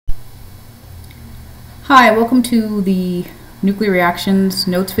Hi, welcome to the nuclear reactions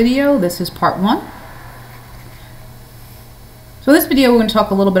notes video. This is part 1. So in this video we're going to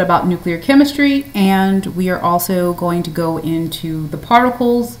talk a little bit about nuclear chemistry, and we are also going to go into the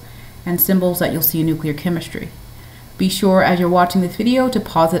particles and symbols that you'll see in nuclear chemistry. Be sure as you're watching this video to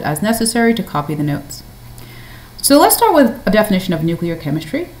pause it as necessary to copy the notes. So let's start with a definition of nuclear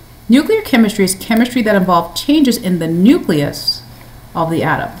chemistry. Nuclear chemistry is chemistry that involves changes in the nucleus of the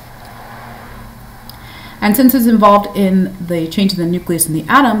atom. And since it's involved in the change in the nucleus in the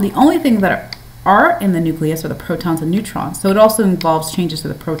atom, the only thing that are in the nucleus are the protons and neutrons. So it also involves changes to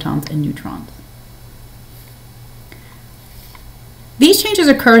the protons and neutrons. These changes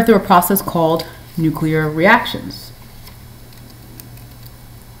occur through a process called nuclear reactions.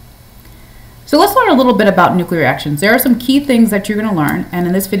 So let's learn a little bit about nuclear reactions. There are some key things that you're going to learn, and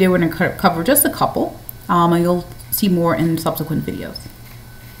in this video we're going to cover just a couple, and you'll see more in subsequent videos.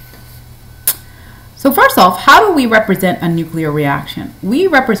 So first off, how do we represent a nuclear reaction? We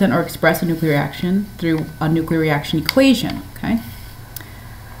represent or express a nuclear reaction through a nuclear reaction equation, okay?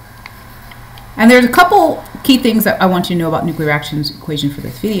 And there's a couple key things that I want you to know about nuclear reactions equation for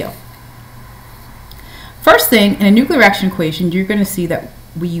this video. First thing, in a nuclear reaction equation, you're going to see that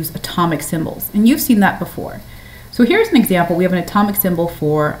we use atomic symbols, and you've seen that before. So here's an example. We have an atomic symbol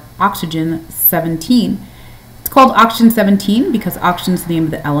for oxygen 17. It's called oxygen 17 because oxygen is the name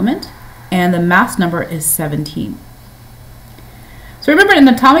of the element, and the mass number is 17. So remember, an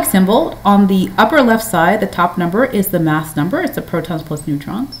atomic symbol, on the upper left side, the top number is the mass number, it's the protons plus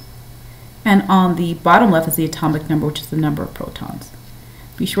neutrons. And on the bottom left is the atomic number, which is the number of protons.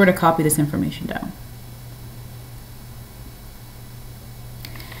 Be sure to copy this information down.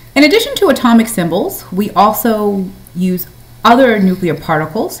 In addition to atomic symbols, we also use other nuclear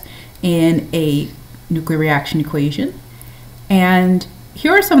particles in a nuclear reaction equation. And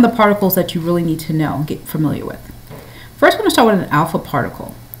here are some of the particles that you really need to know and get familiar with. First, we're going to start with an alpha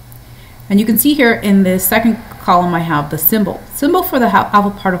particle. And you can see here in the second column I have the symbol. Symbol for the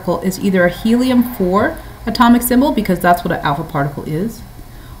alpha particle is either a helium-4 atomic symbol, because that's what an alpha particle is,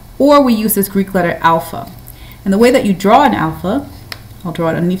 or we use this Greek letter alpha. And the way that you draw an alpha, I'll draw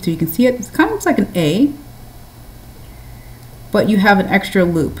it underneath so you can see it. It kind of looks like an A, but you have an extra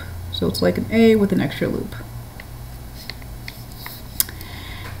loop. So it's like an A with an extra loop.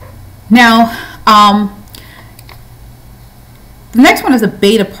 Now, the next one is a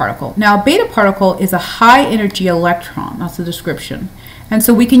beta particle. Now, a beta particle is a high energy electron. That's the description. And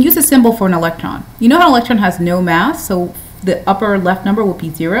so we can use a symbol for an electron. You know how an electron has no mass, so the upper left number will be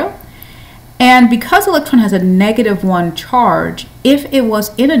 0. And because electron has a -1 charge, if it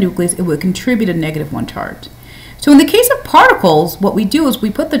was in a nucleus, it would contribute a -1 charge. So in the case of particles, what we do is we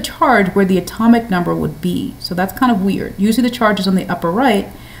put the charge where the atomic number would be. So that's kind of weird. Usually the charge is on the upper right,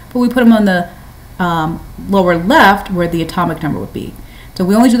 but we put them on the lower left where the atomic number would be. So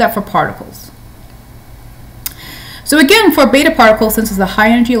we only do that for particles. So again, for a beta particle, since it's a high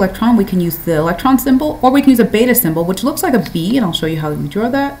energy electron, we can use the electron symbol, or we can use a beta symbol, which looks like a B, and I'll show you how we draw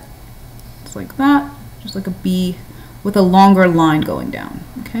that. It's like that, just like a B with a longer line going down,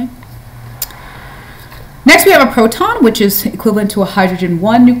 okay? Next we have a proton, which is equivalent to a hydrogen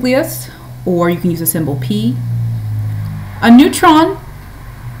 1 nucleus, or you can use a symbol P. A neutron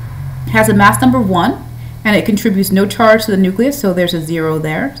has a mass number 1, and it contributes no charge to the nucleus, so there's a 0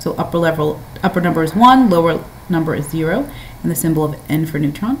 there. So upper number is 1, lower number is 0, and the symbol of N for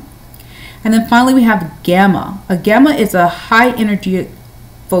neutron. And then finally we have gamma. A gamma is a high energy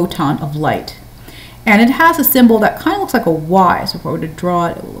photon of light, and it has a symbol that kind of looks like a Y. So if I were to draw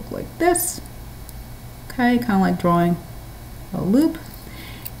it, it will look like this. Okay, kind of like drawing a loop.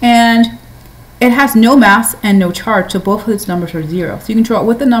 And it has no mass and no charge, so both of its numbers are 0. So you can draw it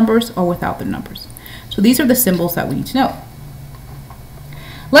with the numbers or without the numbers. So these are the symbols that we need to know.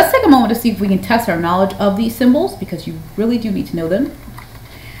 Let's take a moment to see if we can test our knowledge of these symbols, because you really do need to know them.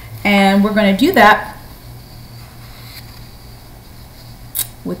 And we're going to do that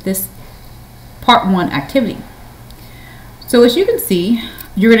with this part 1 activity. So as you can see,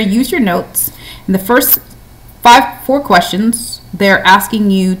 you're going to use your notes. In the first 4 questions, they're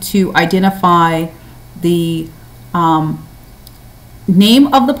asking you to identify the name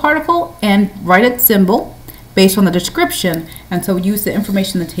of the particle and write its symbol based on the description, and so use the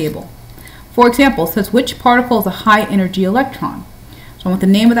information in the table. For example, it says which particle is a high energy electron. So I want the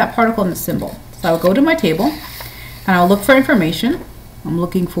name of that particle and the symbol. So I'll go to my table and I'll look for information. I'm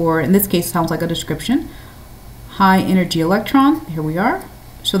looking for, in this case, sounds like a description, high energy electron. Here we are.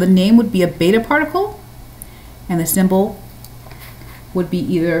 So the name would be a beta particle, and the symbol would be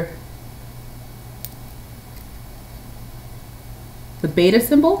either the beta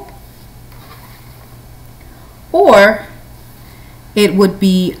symbol or it would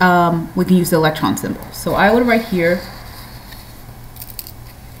be, we can use the electron symbol. So I would write here,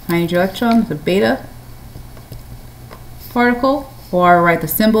 hydrogen electron, the beta particle, or I write the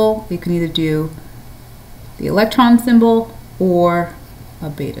symbol. You can either do the electron symbol or a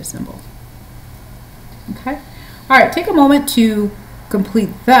beta symbol. Okay. All right, take a moment to complete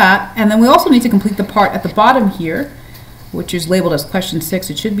that, and then we also need to complete the part at the bottom here, which is labeled as question 6.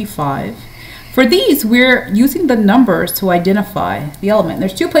 It should be 5. For these, we're using the numbers to identify the element.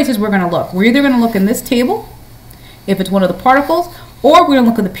 There's two places we're going to look. We're either going to look in this table, if it's one of the particles, or we're going to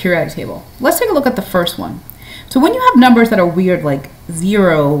look at the periodic table. Let's take a look at the first one. So when you have numbers that are weird, like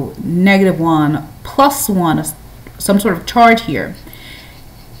 0, -1, +1, some sort of charge here,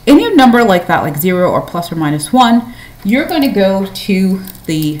 any number like that, like 0 or plus or minus 1, you're going to go to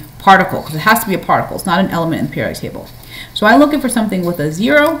the particle, because it has to be a particle. It's not an element in the periodic table. So I'm looking for something with a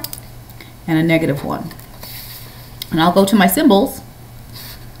 0 and a -1. And I'll go to my symbols,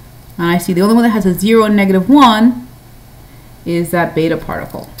 and I see the only one that has a 0 and -1 is that beta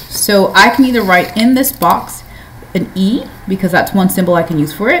particle. So I can either write in this box an E, because that's one symbol I can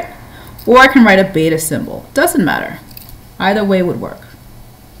use for it, or I can write a beta symbol. Doesn't matter. Either way would work.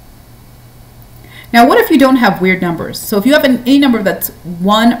 Now, what if you don't have weird numbers? So if you have any number that's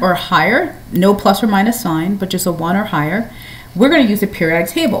 1 or higher, no plus or minus sign, but just a 1 or higher, we're going to use the periodic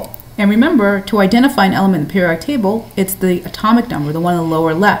table. And remember, to identify an element in the periodic table, it's the atomic number, the one in the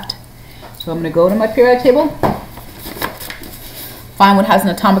lower left. So I'm going to go to my periodic table, find what has an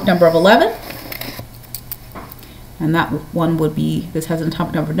atomic number of 11, and that one would be, this has an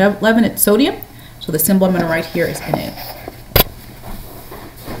atomic number of 11, it's sodium, so the symbol I'm going to write here is Na.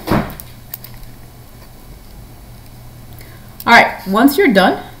 Alright, once you're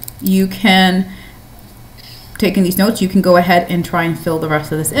done, you can, taking these notes, you can go ahead and try and fill the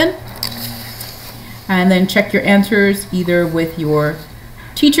rest of this in. And then check your answers either with your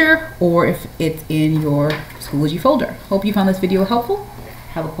teacher or if it's in your Schoology folder. Hope you found this video helpful.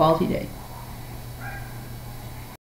 Have a quality day.